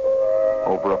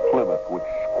over a Plymouth which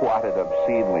squatted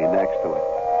obscenely next to it.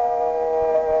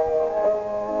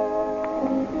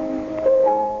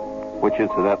 Which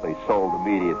incidentally sold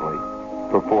immediately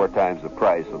for 4 times the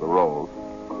price of the Rolls.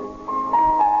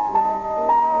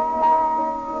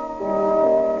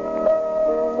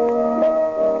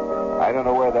 I don't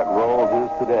know where that Rolls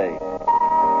is today,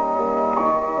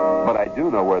 but I do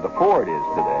know where the Ford is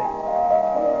today.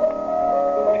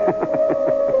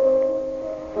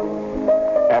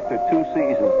 After 2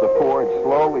 seasons, the Ford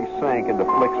slowly sank into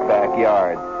Flick's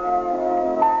backyard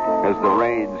as the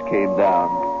rains came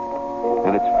down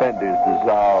and its fenders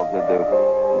dissolved into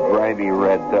grimy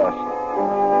red dust.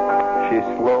 She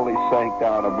slowly sank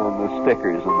down among the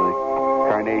stickers and the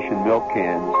carnation milk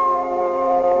cans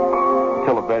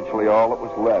until eventually all that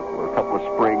was left were a couple of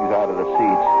springs out of the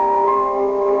seats.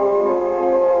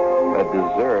 A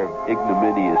deserved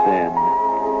ignominious end.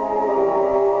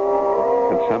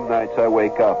 And some nights I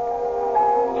wake up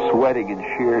sweating in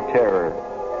sheer terror,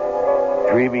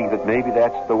 dreaming that maybe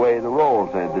that's the way the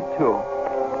Rolls ended too.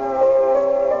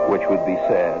 Which would be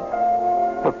sad,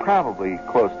 but probably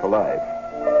close to life.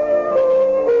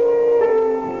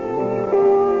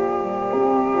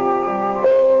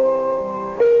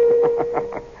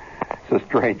 It's a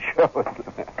strange show, isn't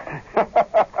it?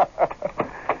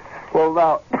 Well,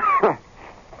 now,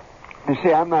 you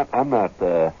see, I'm not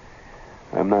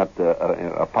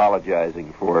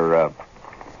apologizing for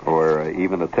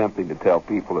even attempting to tell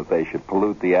people that they should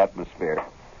pollute the atmosphere,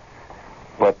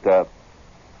 but.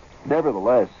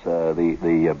 Nevertheless,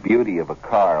 the beauty of a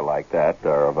car like that,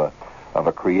 or of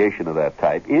a creation of that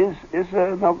type, is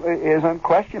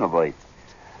unquestionably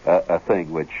a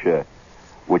thing which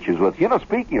is what, you know.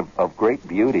 Speaking of great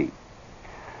beauty,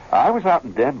 I was out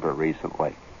in Denver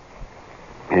recently,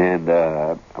 and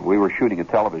we were shooting a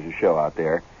television show out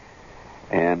there,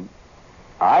 and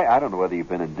I don't know whether you've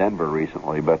been in Denver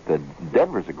recently, but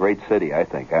Denver's a great city. I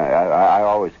think I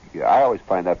always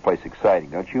find that place exciting,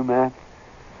 don't you, Matt?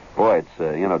 Boy, it's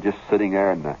just sitting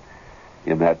there in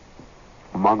that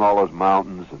among all those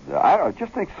mountains. And, I don't know,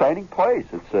 just an exciting place.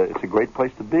 It's a great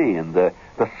place to be, and the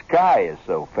sky is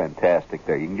so fantastic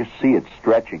there. You can just see it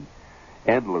stretching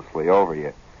endlessly over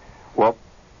you. Well,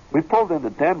 we pulled into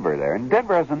Denver there, and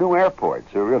Denver has a new airport.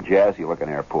 It's a real jazzy-looking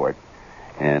airport,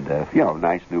 and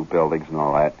nice new buildings and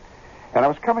all that. And I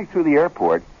was coming through the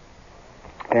airport,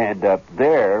 and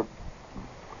there.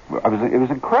 It was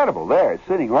incredible there,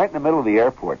 sitting right in the middle of the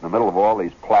airport, in the middle of all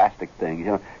these plastic things.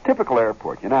 Typical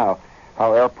airport. You know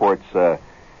how airports have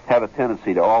a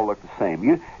tendency to all look the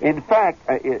same. In fact,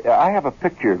 I have a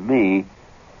picture of me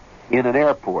in an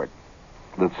airport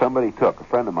that somebody took, a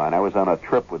friend of mine. I was on a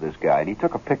trip with this guy, and he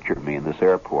took a picture of me in this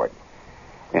airport.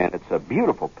 And it's a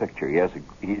beautiful picture.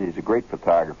 He's a great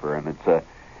photographer, and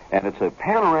it's a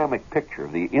panoramic picture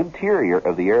of the interior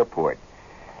of the airport.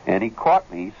 And he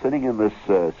caught me sitting in this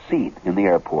seat in the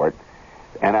airport,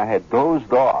 and I had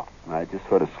dozed off. And I just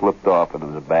sort of slipped off, and there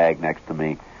was a bag next to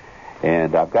me.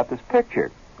 And I've got this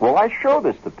picture. Well, I show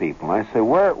this to people, and I say,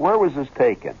 where was this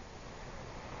taken?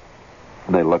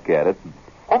 And they look at it, and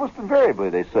almost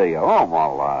invariably they say, oh,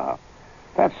 well,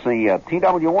 that's the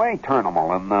TWA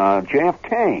terminal in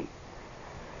JFK.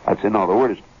 I'd say, no, the word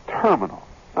is terminal.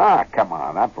 Ah, come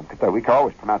on, I'm from Kentucky. We can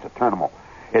always pronounce it terminal.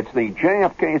 It's the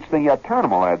JFK, it's the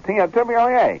terminal at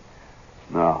TWA.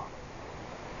 No.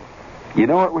 You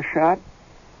know where it was shot?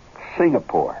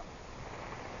 Singapore.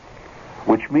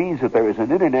 Which means that there is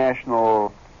an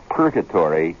international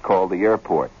purgatory called the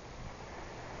airport.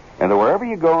 And wherever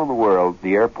you go in the world,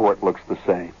 the airport looks the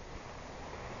same.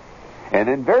 And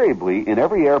invariably, in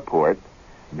every airport,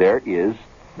 there is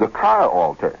the car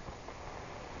altar.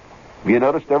 Have you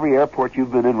noticed every airport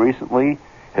you've been in recently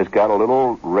has got a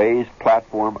little raised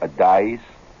platform, a dais,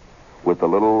 with a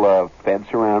little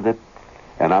fence around it,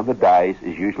 and on the dais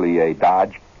is usually a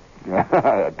Dodge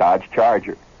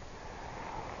Charger,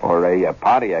 or a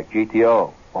Pontiac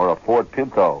GTO, or a Ford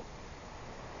Pinto.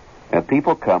 And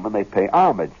people come and they pay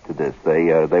homage to this.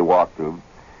 They walk through,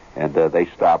 and they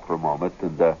stop for a moment,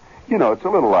 and it's a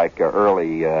little like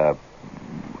early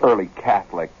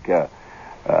Catholic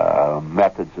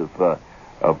methods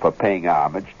of paying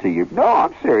homage to you. No,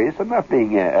 I'm serious. I'm not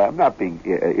being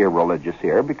irreligious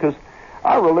here, because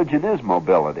our religion is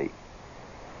mobility.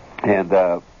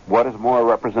 And what is more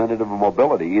representative of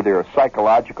mobility? Either a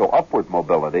psychological upward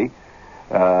mobility,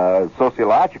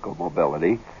 sociological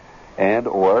mobility, and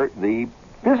or the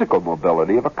physical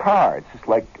mobility of a car. It's just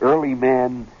like early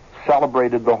man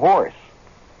celebrated the horse.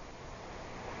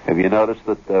 Have you noticed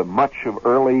that much of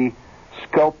early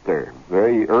sculptor,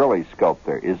 very early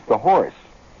sculptor, is the horse?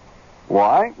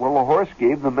 Why? Well, the horse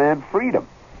gave the man freedom,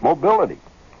 mobility.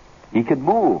 He could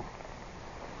move.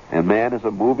 And man is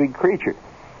a moving creature.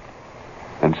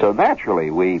 And so naturally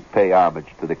we pay homage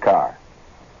to the car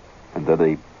and to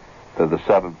the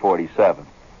 747.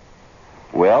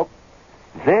 Well,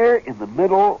 there in the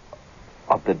middle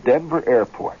of the Denver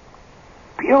airport,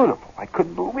 beautiful, I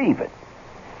couldn't believe it,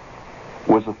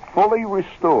 was a fully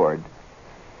restored,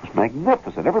 it was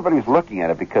magnificent. Everybody was looking at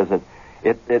it because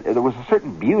there was a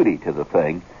certain beauty to the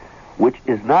thing, which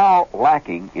is now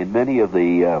lacking in many of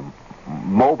the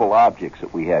mobile objects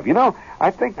that we have.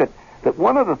 I think that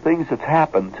one of the things that's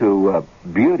happened to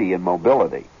beauty and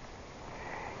mobility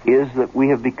is that we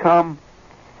have become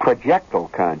projectile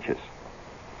conscious.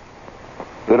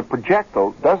 That a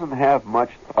projectile doesn't have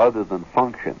much other than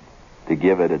function to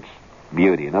give it its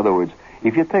beauty. In other words,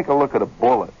 if you take a look at a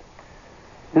bullet,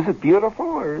 is it beautiful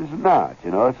or is it not?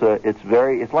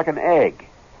 It's like an egg.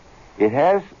 It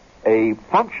has a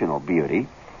functional beauty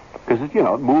because it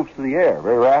moves through the air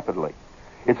very rapidly.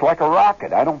 It's like a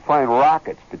rocket. I don't find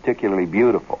rockets particularly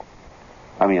beautiful.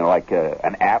 I mean, like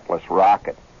an Atlas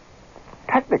rocket.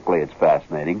 Technically, it's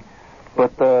fascinating,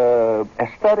 but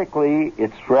aesthetically,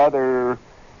 it's rather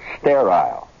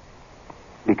sterile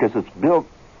because it's built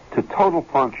to total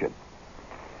function.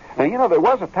 Now, there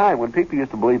was a time when people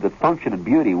used to believe that function and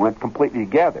beauty went completely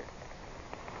together.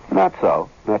 Not so,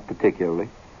 not particularly.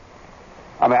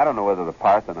 I mean, I don't know whether the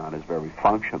Parthenon is very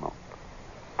functional.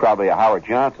 Probably a Howard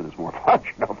Johnson is more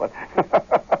functional, but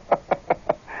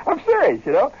I'm serious,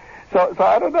 So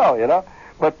I don't know,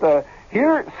 But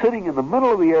here, sitting in the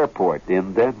middle of the airport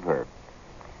in Denver,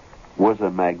 was a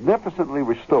magnificently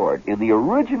restored, in the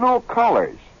original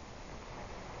colors,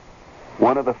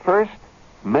 one of the first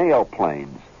mail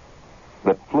planes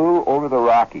that flew over the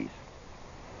Rockies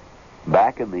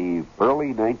back in the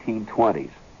early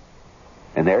 1920s.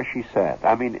 And there she sat.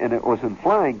 I mean, and it was in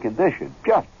flying condition,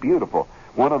 just beautiful.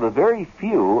 One of the very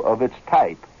few of its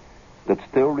type that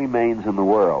still remains in the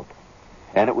world.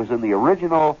 And it was in the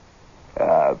original,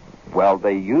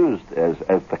 they used as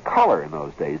the color in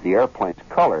those days, the airplane's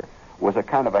color was a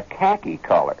kind of a khaki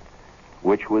color,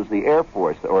 which was the Air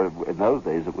Force, or in those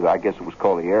days, I guess it was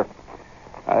called the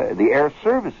Air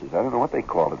Services. I don't know what they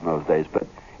called it in those days, but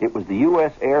it was the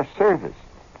U.S. Air Service,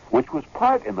 which was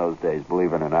part in those days,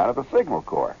 believe it or not, of the Signal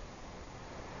Corps.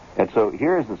 And so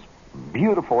here's this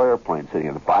beautiful airplane sitting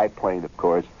in a biplane, of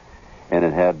course, and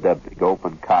it had that big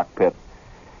open cockpit,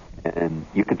 and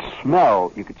you could smell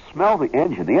the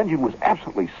engine. The engine was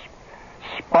absolutely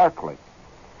sparkling.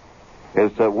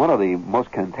 It's one of the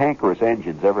most cantankerous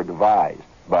engines ever devised,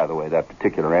 by the way, that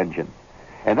particular engine.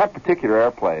 And that particular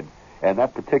airplane and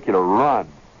that particular run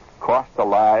cost the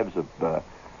lives of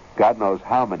God knows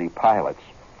how many pilots.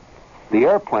 The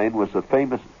airplane was the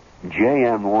famous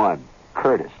JN-1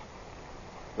 Curtiss,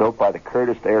 built by the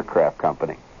Curtiss Aircraft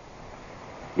Company.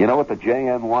 You know what the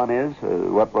JN-1 is?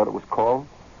 What it was called?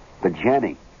 The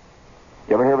Jenny.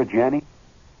 You ever hear of a Jenny?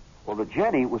 Well, the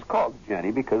Jenny was called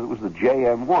Jenny because it was the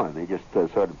JN-1. They just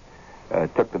sort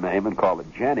of took the name and called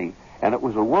it Jenny. And it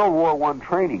was a World War I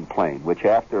training plane, which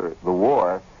after the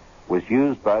war was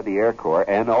used by the Air Corps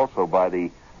and also by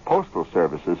the Postal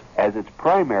Services as its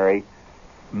primary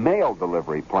mail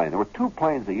delivery plane. There were two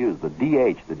planes they used, the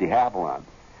DH, the de Havilland,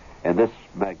 and this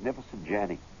magnificent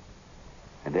Jenny.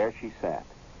 And there she sat,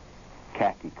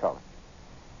 khaki color.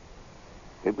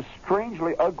 It was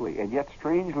strangely ugly and yet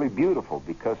strangely beautiful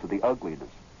because of the ugliness.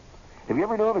 Have you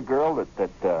ever known a girl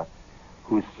that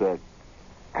who's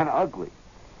kind of ugly,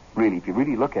 really, if you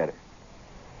really look at her,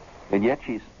 and yet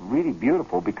she's really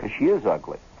beautiful because she is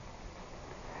ugly?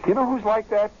 You know who's like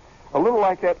that? A little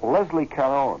like that, Leslie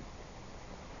Caron,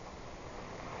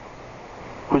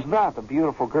 who's not a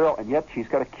beautiful girl, and yet she's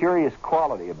got a curious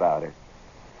quality about her.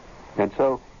 And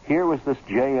so here was this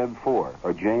JN-4 or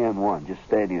JN-1 just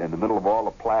standing in the middle of all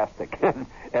the plastic and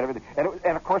everything.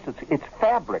 And of course, it's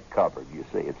fabric covered, you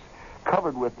see. It's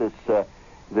covered with this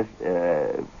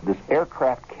this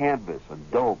aircraft canvas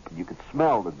and dope, and you could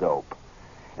smell the dope.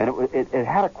 And it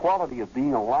had a quality of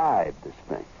being alive, this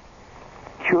thing.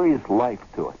 Curious life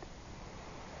to it.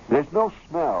 There's no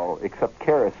smell except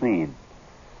kerosene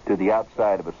to the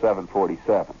outside of a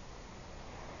 747.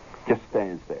 Just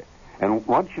stands there. And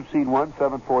once you've seen one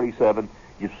 747,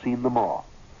 you've seen them all.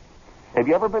 Have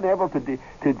you ever been able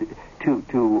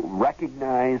to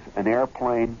recognize an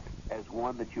airplane as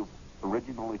one that you've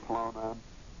originally flown on?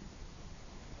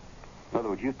 In other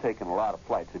words, you've taken a lot of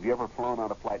flights. Have you ever flown on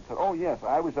a flight and said, oh, yes,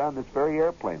 I was on this very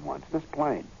airplane once, this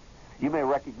plane? You may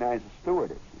recognize a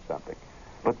stewardess or something,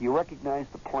 but you recognize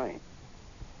the plane.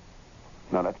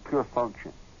 Now, that's pure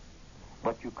function.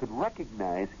 But you could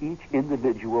recognize each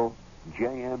individual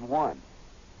JN1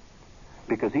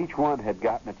 because each one had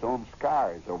gotten its own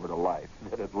scars over the life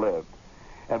that it lived.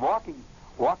 And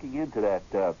walking into that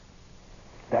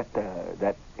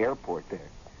airport there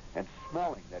and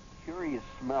smelling that curious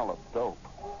smell of dope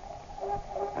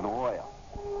and oil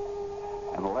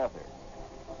and leather.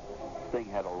 This thing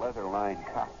had a leather-lined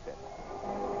cockpit.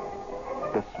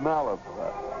 The smell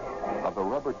of the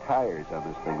rubber tires on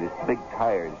this thing, these big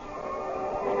tires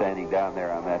standing down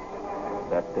there on that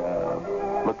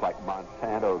looked like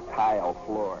Monsanto tile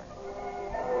floor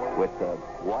with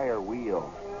wire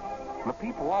wheels. The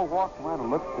people all walked around and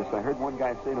looked at this. I heard one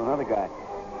guy say to another guy,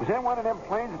 was that one of them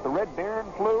planes that the Red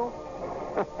Baron flew?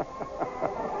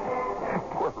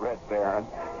 Poor Red Baron.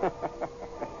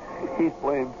 He's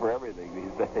blamed for everything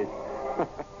these days.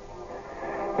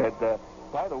 And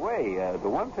by the way, the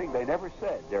one thing they never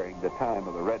said during the time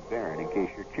of the Red Baron, in case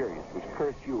you're curious, was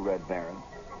curse you, Red Baron.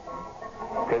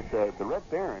 Because the Red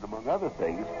Baron, among other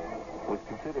things, was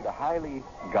considered a highly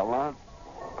gallant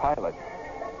pilot.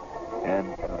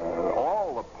 And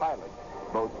all the pilots,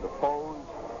 both the foes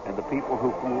and the people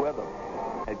who flew with him,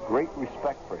 had great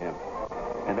respect for him.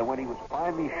 And then when he was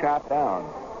finally shot down,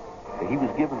 he was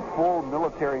given full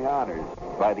military honors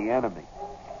by the enemy.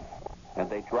 And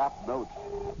they dropped notes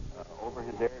over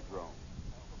his airdrome.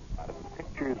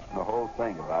 Pictures and the whole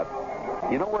thing about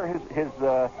it. You know where his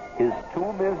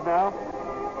tomb is now?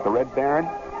 The Red Baron?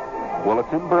 Well,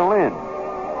 it's in Berlin.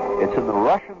 It's in the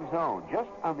Russian zone, just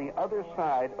on the other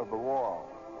side of the wall.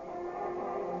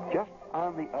 Just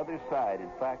on the other side. In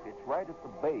fact, it's right at the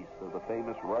base of the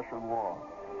famous Russian wall.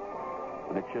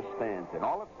 And it just stands there. And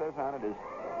all it says on it is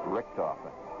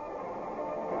Richthofen.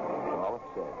 That's all it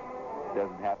says. It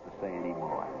doesn't have to say any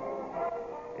more.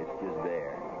 It's just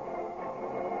there.